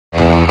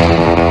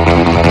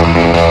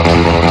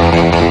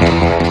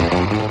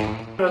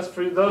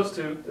for those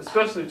two,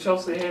 especially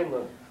Chelsea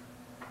Handler.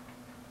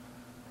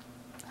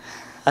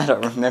 I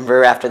don't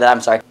remember after that,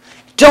 I'm sorry.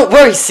 Don't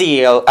worry,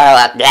 CEO.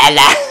 Blah,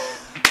 blah.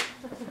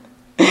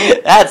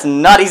 That's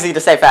not easy to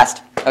say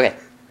fast. Okay.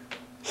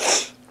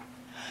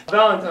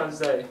 Valentine's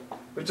Day,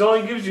 which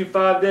only gives you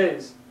 5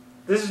 days.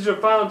 This is your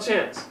final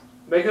chance.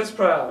 Make us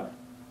proud.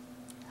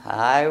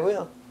 I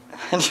will.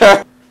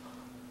 Sure.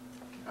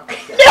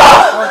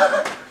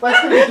 No!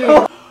 Let's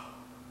begin.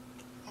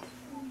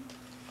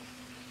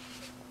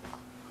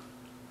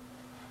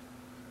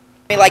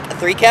 Like a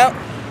 3 count?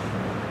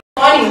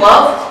 Finding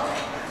love?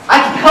 I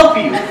can help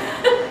you.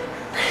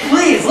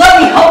 Please,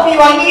 let me help you.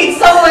 I need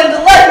someone to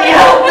let me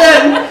help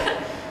them.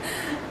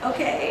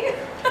 Okay.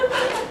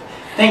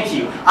 Thank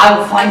you. I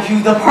will find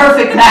you the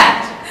perfect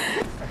match.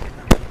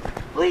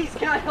 Please,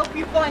 can I help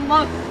you find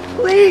love?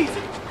 Please.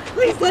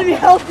 Please let me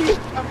help you.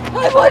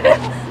 I want it.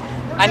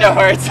 I know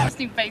her. It's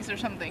Steve face or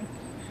something.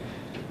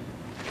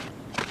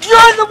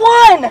 You're the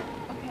one!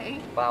 Okay.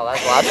 Wow,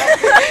 that's loud.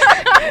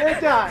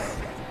 You're done.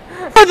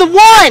 You're the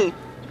one!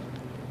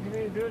 You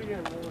need to do it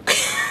again, boy.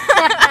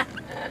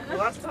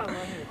 Last time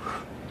right here.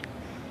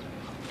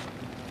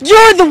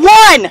 You're the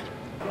one!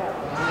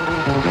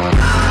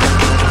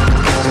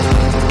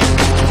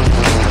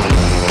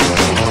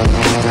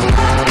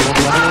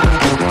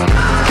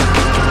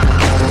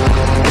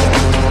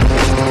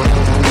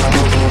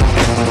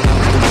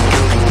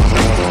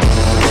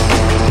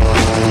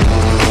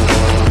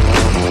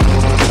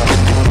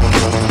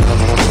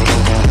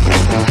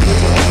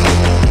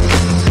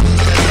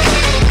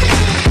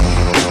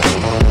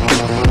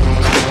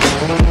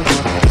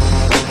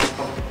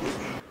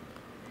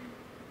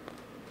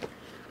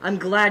 I'm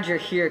glad you're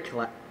here,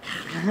 Calliope.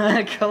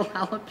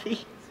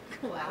 Calliope.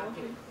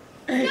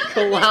 I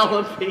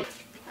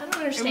don't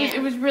understand.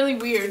 It was really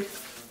weird.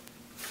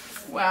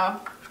 Wow.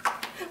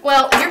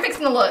 Well, you're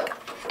fixing to look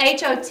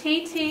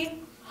H-O-T-T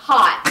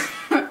hot.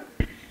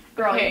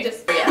 Girl, okay. You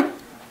just, yeah.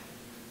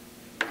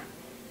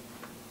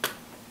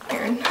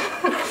 Aaron.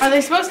 Are they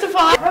supposed to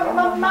fall?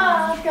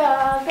 Romance.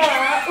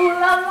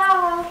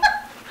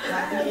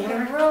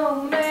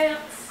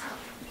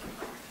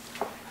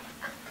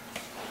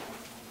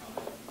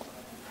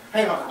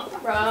 Hang on.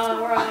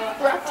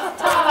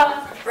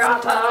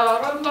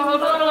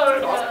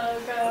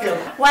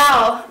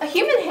 Wow, a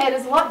human head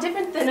is a lot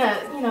different than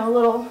a,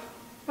 little,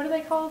 what are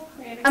they called?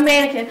 Mannequin. A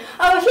mannequin.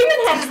 Oh, a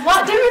human head is a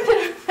lot different than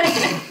a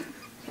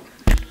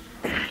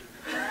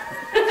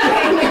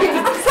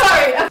mannequin. I'm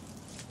sorry.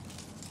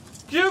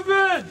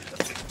 Cupid!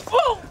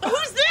 Oh,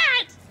 who's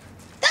that?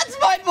 That's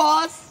my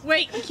boss!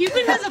 Wait,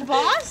 Cupid has a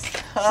boss?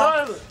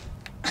 Silent!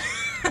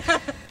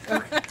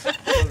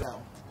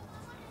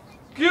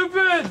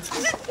 Cupid!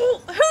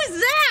 Who's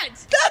that?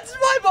 That's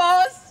my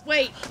boss!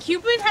 Wait,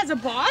 Cupid has a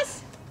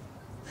boss?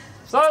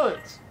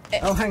 Silence!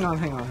 Oh, hang on.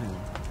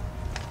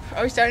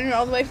 Are we starting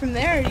all the way from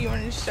there, or do you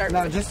want to just start?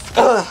 No, just.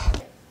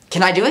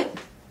 Can I do it?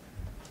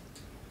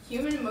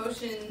 Human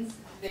emotions,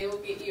 they will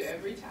get you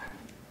every time.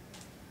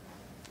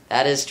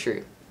 That is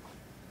true.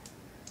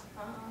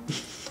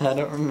 I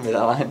don't remember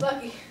that line.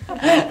 Lucky.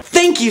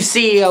 Thank you,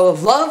 CEO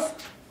of Love!